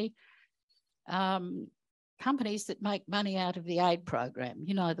of the companies that make money out of the aid program,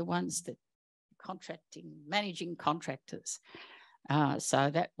 you know, the ones that managing contractors. So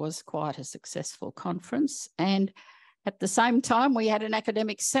that was quite a successful conference. And at the same time, we had an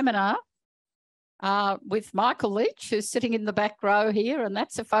academic seminar with Michael Leach, who's sitting in the back row here, and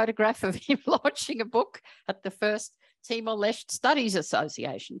that's a photograph of him launching a book at the first Timor-Leste Studies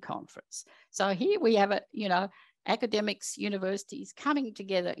Association conference. So here we have, academics, universities coming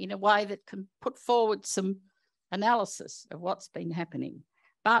together in a way that can put forward some analysis of what's been happening.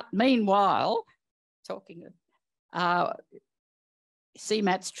 But meanwhile, talking of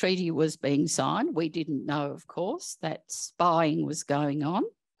CMAT's treaty was being signed. We didn't know, of course, that spying was going on.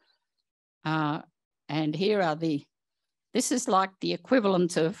 And here are this is like the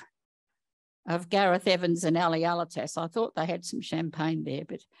equivalent of Gareth Evans and Ali Alatas. I thought they had some champagne there,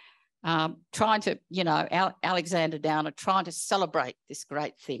 but trying to, Alexander Downer trying to celebrate this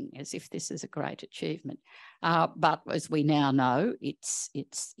great thing as if this is a great achievement. But as we now know, it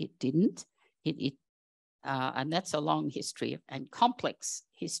didn't. And that's a long history and complex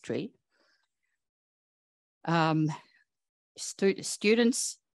history.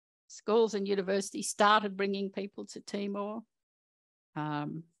 Students, schools and universities started bringing people to Timor.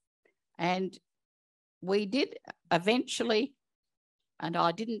 And we did eventually, and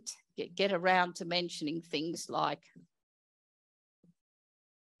I didn't get around to mentioning things like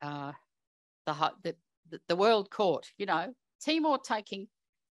the World Court. Timor taking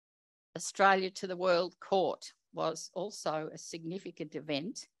Australia to the World Court was also a significant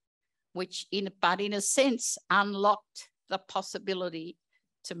event, which in a sense unlocked the possibility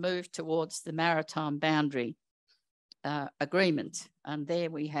to move towards the Maritime Boundary agreement. And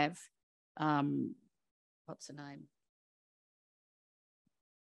there we have, what's her name?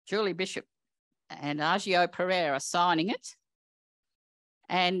 Julie Bishop and Agio Pereira signing it.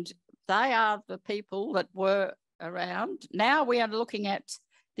 And they are the people that were around. Now we are looking at,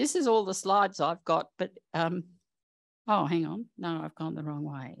 this is all the slides I've got, but, oh, hang on. No, I've gone the wrong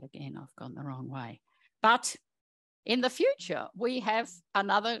way. Again, I've gone the wrong way. But in the future, we have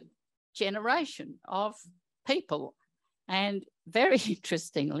another generation of people. And very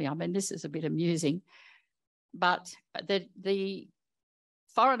interestingly, I mean, this is a bit amusing, but the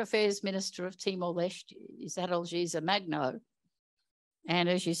Foreign Affairs Minister of Timor-Leste is Adalgisa Magno. And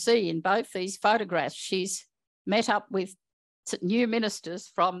as you see in both these photographs, she's met up with new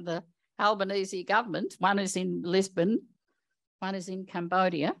ministers from the Albanese government. One is in Lisbon, one is in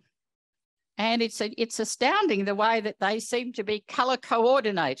Cambodia. And it's astounding the way that they seem to be colour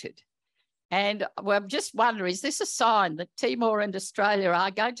coordinated. And I just wonder, is this a sign that Timor and Australia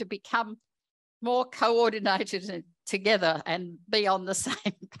are going to become more coordinated together and be on the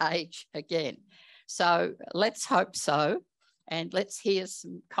same page again? So let's hope so. And let's hear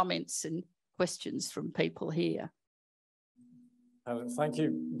some comments and questions from people here. Thank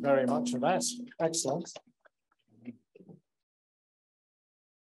you very much for that. Excellent.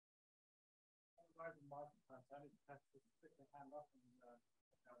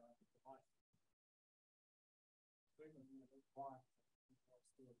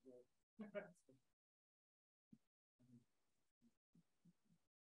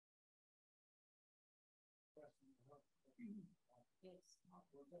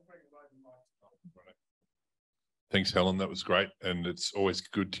 Thanks, Helen. That was great, and it's always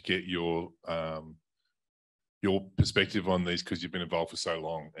good to get your perspective on these because you've been involved for so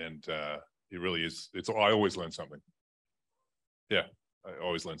long, and It really is. I always learn something. Yeah, I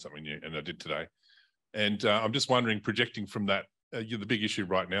always learn something new, and I did today. And I'm just wondering, projecting from that, the big issue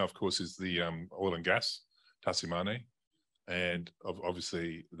right now, of course, is the oil and gas, Tasimane. And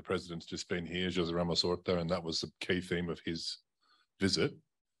obviously, the president's just been here, José Ramos Horta, and that was the key theme of his visit.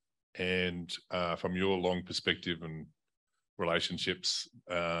 And from your long perspective and relationships,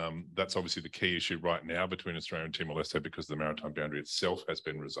 that's obviously the key issue right now between Australia and Timor-Leste, because the maritime boundary itself has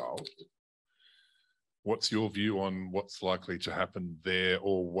been resolved. What's your view on what's likely to happen there,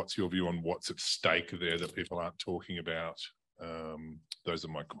 or what's your view on what's at stake there that people aren't talking about? Those are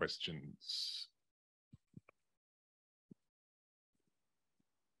my questions.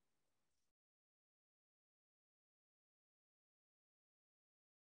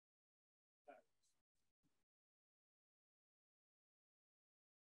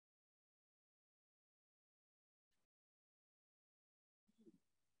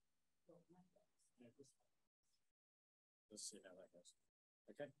 Let's see how that goes.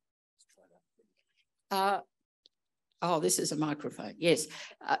 Okay, let's try that. Oh, this is a microphone. Yes.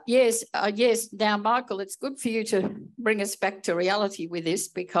 Yes. Now, Michael, it's good for you to bring us back to reality with this,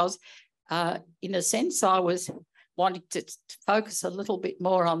 because in a sense, I was wanting to focus a little bit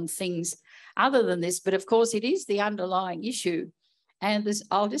more on things other than this. But of course, it is the underlying issue. And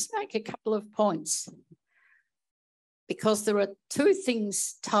I'll just make a couple of points, because there are two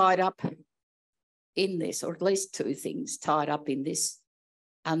things tied up in this, or at least two things tied up in this.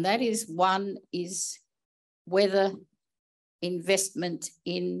 And that is, one is whether investment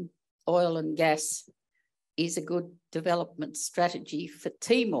in oil and gas is a good development strategy for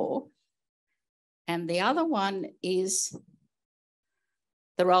Timor. And the other one is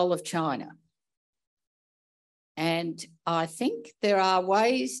the role of China. And I think there are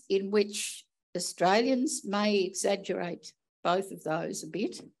ways in which Australians may exaggerate both of those a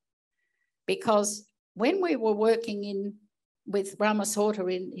bit, because when we were working with Ramos Horta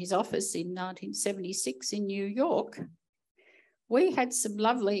in his office in 1976 in New York, we had some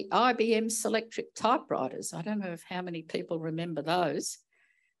lovely IBM Selectric typewriters. I don't know how many people remember those.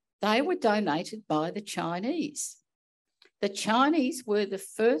 They were donated by the Chinese. The Chinese were the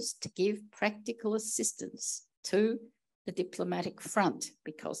first to give practical assistance to the diplomatic front,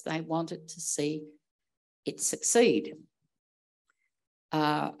 because they wanted to see it succeed.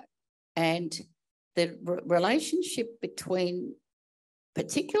 And the relationship between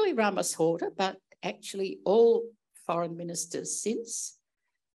particularly Ramos Horta, but actually all foreign ministers since,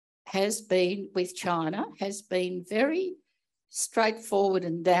 has been with China, has been very straightforward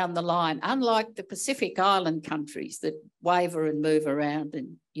and down the line, unlike the Pacific Island countries that waver and move around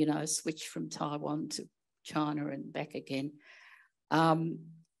and, you know, switch from Taiwan to China and back again.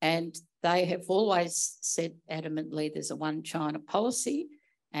 And they have always said adamantly there's a one China policy,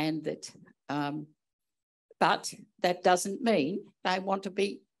 and that, but that doesn't mean they want to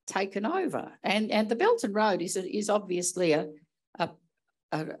be taken over. And the Belt and Road is obviously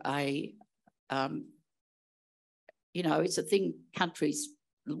you know, it's a thing countries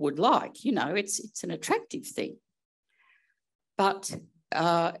would like, you know, it's an attractive thing. But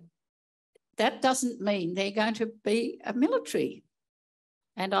that doesn't mean they're going to be a military.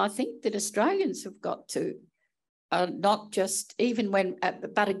 And I think that Australians have got to not just even when,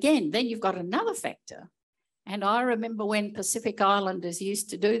 but again, then you've got another factor. And I remember when Pacific Islanders used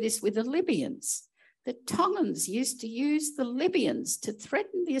to do this with the Libyans. The Tongans used to use the Libyans to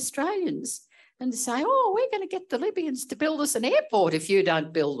threaten the Australians and say, oh, we're going to get the Libyans to build us an airport if you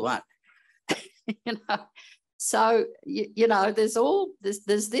don't build one. You know, so, you know,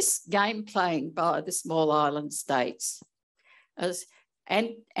 there's this game playing by the small island states.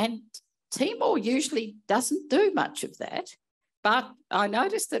 And Timor usually doesn't do much of that. But I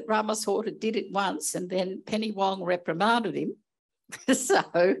noticed that Ramos Horta did it once, and then Penny Wong reprimanded him.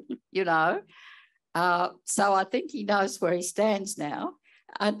 So, you know, so I think he knows where he stands now.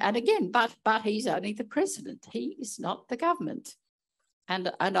 And again, but he's only the president. He is not the government.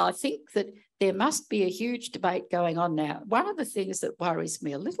 And I think that there must be a huge debate going on now. One of the things that worries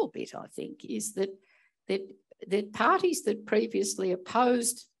me a little bit, I think, is that the parties that previously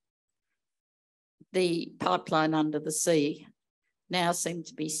opposed the pipeline under the sea now seem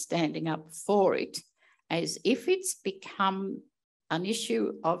to be standing up for it, as if it's become an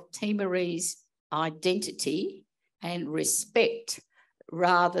issue of Timorese identity and respect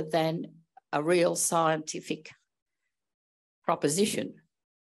rather than a real scientific proposition.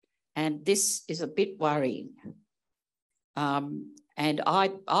 And this is a bit worrying. And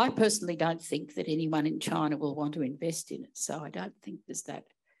I personally don't think that anyone in China will want to invest in it. So I don't think there's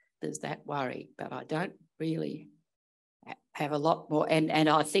that worry, but I don't really have a lot more. And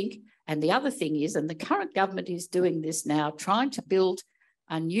I think And the other thing is, and the current government is doing this now, trying to build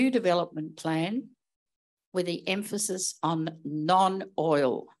a new development plan with the emphasis on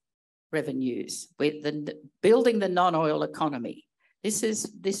non-oil revenues, with building the non-oil economy. This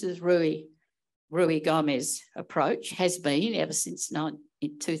is Rui Gomez's approach, has been ever since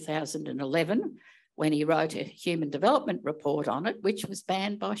 2011, when he wrote a human development report on it, which was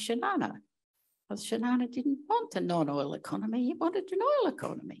banned by Shinana. Because Shinana didn't want a non-oil economy, he wanted an oil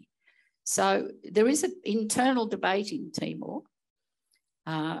economy. So there is an internal debate in Timor,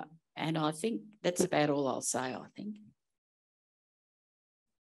 and I think that's about all I'll say, I think.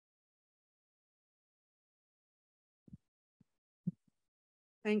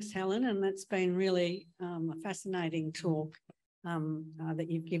 Thanks, Helen, and that's been really a fascinating talk that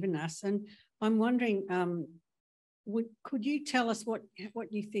you've given us. And I'm wondering, could you tell us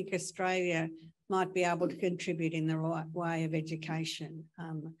what you think Australia might be able to contribute in the right way of education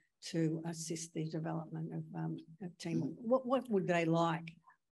to assist the development of Timor? What would they like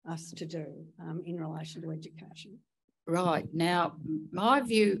us to do in relation to education? Right. Now, my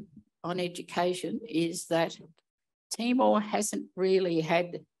view on education is that Timor hasn't really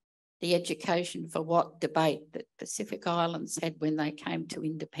had the education for what debate that Pacific Islands had when they came to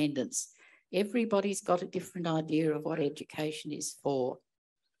independence. Everybody's got a different idea of what education is for.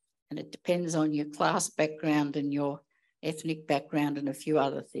 And it depends on your class background and your ethnic background and a few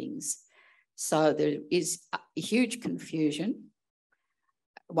other things. So there is a huge confusion.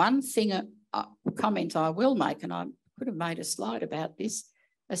 One thing, a comment I will make, and I could have made a slide about this,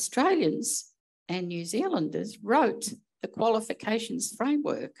 Australians and New Zealanders wrote the qualifications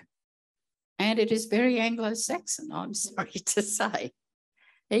framework, and it is very Anglo-Saxon, I'm sorry to say.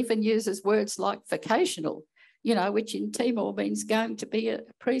 Even uses words like vocational, you know, which in Timor means going to be a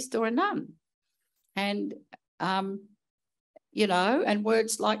priest or a nun. And, you know, and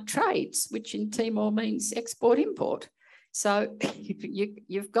words like trades, which in Timor means export-import. So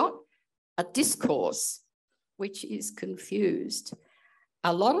you've got a discourse which is confused.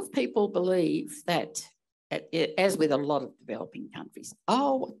 A lot of people believe that, as with a lot of developing countries,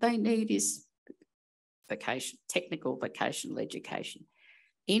 what they need is technical vocational education.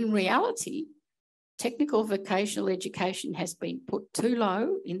 In reality, technical vocational education has been put too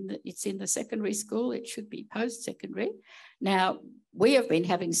low. It's in the secondary school. It should be post-secondary. Now, we have been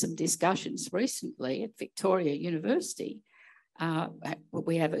having some discussions recently at Victoria University.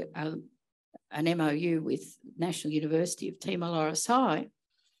 We have an MOU with National University of Timor-Leste,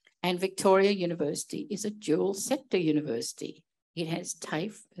 and Victoria University is a dual sector university. It has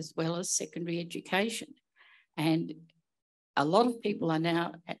TAFE as well as secondary education. And a lot of people are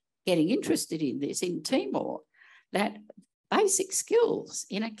now getting interested in this in Timor, that basic skills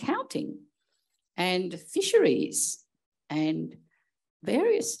in accounting and fisheries and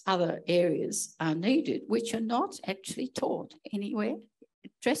various other areas are needed, which are not actually taught anywhere.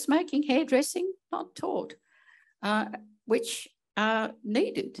 Dressmaking, hairdressing, not taught, which are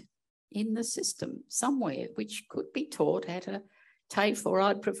needed in the system somewhere, which could be taught at a TAFE, or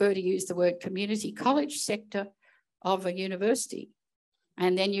I'd prefer to use the word community college sector of a university.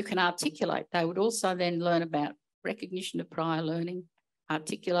 And then you can articulate. They would also then learn about recognition of prior learning,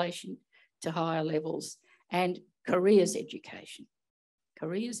 articulation to higher levels, and careers education.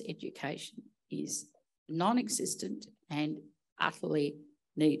 Careers education is non-existent and utterly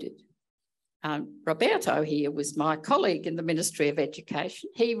needed. Roberto here was my colleague in the Ministry of Education.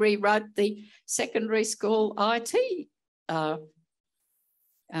 He rewrote the secondary school IT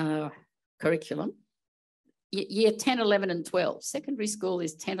curriculum. Year 10, 11 and 12. Secondary school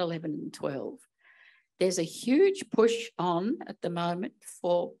is 10, 11 and 12. There's a huge push on at the moment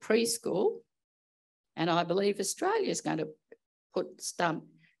for preschool, and I believe Australia is going to put some.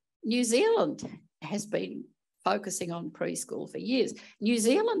 New Zealand has been focusing on preschool for years. New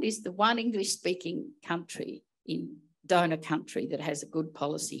Zealand is the one English-speaking country in donor country that has a good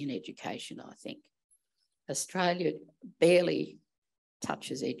policy in education, I think. Australia barely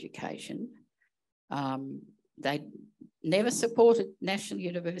touches education. They never supported National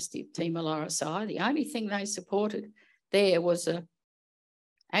University of Timor-Leste. The only thing they supported there was an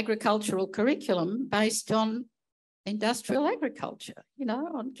agricultural curriculum based on industrial agriculture, you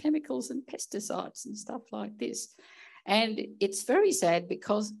know, on chemicals and pesticides and stuff like this. And it's very sad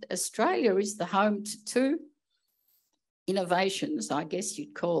because Australia is the home to two innovations, I guess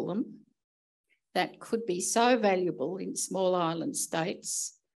you'd call them, that could be so valuable in small island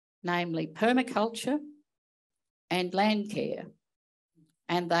states, namely permaculture and land care.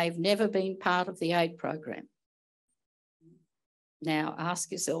 And they've never been part of the aid program. Now, ask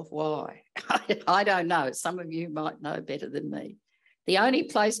yourself why. I don't know. Some of you might know better than me. The only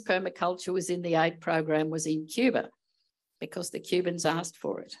place permaculture was in the aid program was in Cuba, because the Cubans asked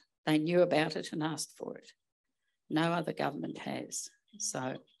for it. They knew about it and asked for it. No other government has.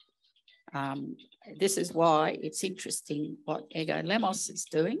 So this is why it's interesting what Ego Lemos is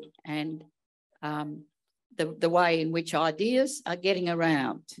doing, and the way in which ideas are getting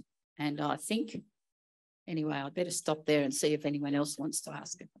around. And I think, anyway, I'd better stop there and see if anyone else wants to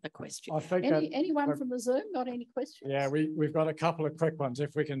ask a question. I think anyone from the Zoom got any questions? Yeah, we've got a couple of quick ones.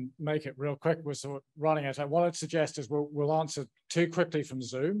 If we can make it real quick, we're sort of running out. What I'd suggest is we'll answer two quickly from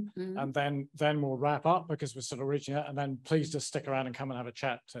Zoom, and then we'll wrap up because we're sort of reaching out. And then please just stick around and come and have a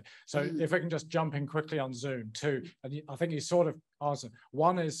chat. So if we can just jump in quickly on Zoom too. And I think you sort of answered.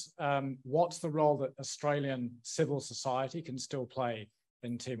 One is what's the role that Australian civil society can still play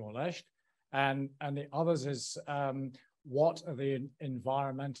in Timor-Leste? And the others is what are the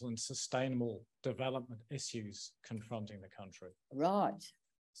environmental and sustainable development issues confronting the country? Right.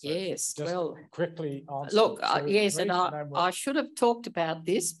 So yes. Well, quickly answer. Look, yes, and I should have talked about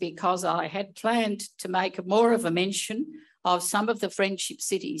this because I had planned to make more of a mention of some of the friendship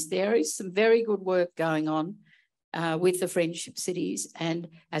cities. There is some very good work going on with the friendship cities. And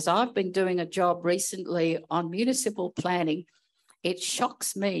as I've been doing a job recently on municipal planning, it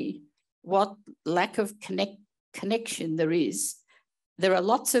shocks me what lack of connection there is. There are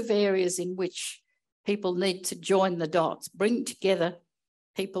lots of areas in which people need to join the dots, bring together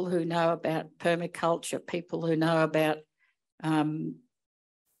people who know about permaculture, people who know about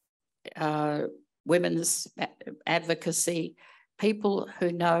women's advocacy, people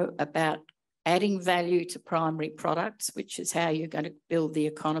who know about adding value to primary products, which is how you're going to build the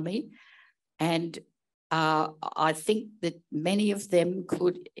economy. And I think that many of them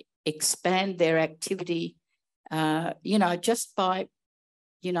could expand their activity, just by,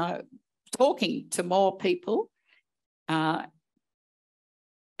 talking to more people. And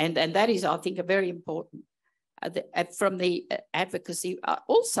that is, I think, a very important, from the advocacy,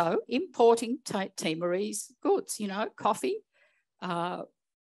 also importing Timorese goods, coffee,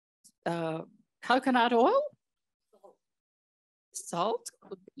 coconut oil, salt,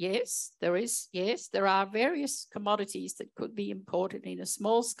 yes, there are various commodities that could be imported in a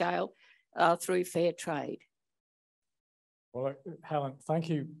small scale through fair trade. Well, Helen, thank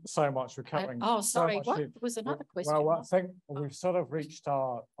you so much for covering. Sorry, what was another question? Well, I think we've sort of reached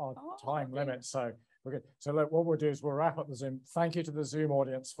our time limit, so we're good. So look, what we'll do is we'll wrap up the Zoom. Thank you to the Zoom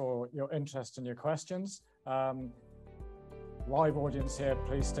audience for your interest and your questions. Live audience here,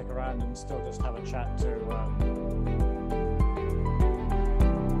 please stick around and still just have a chat to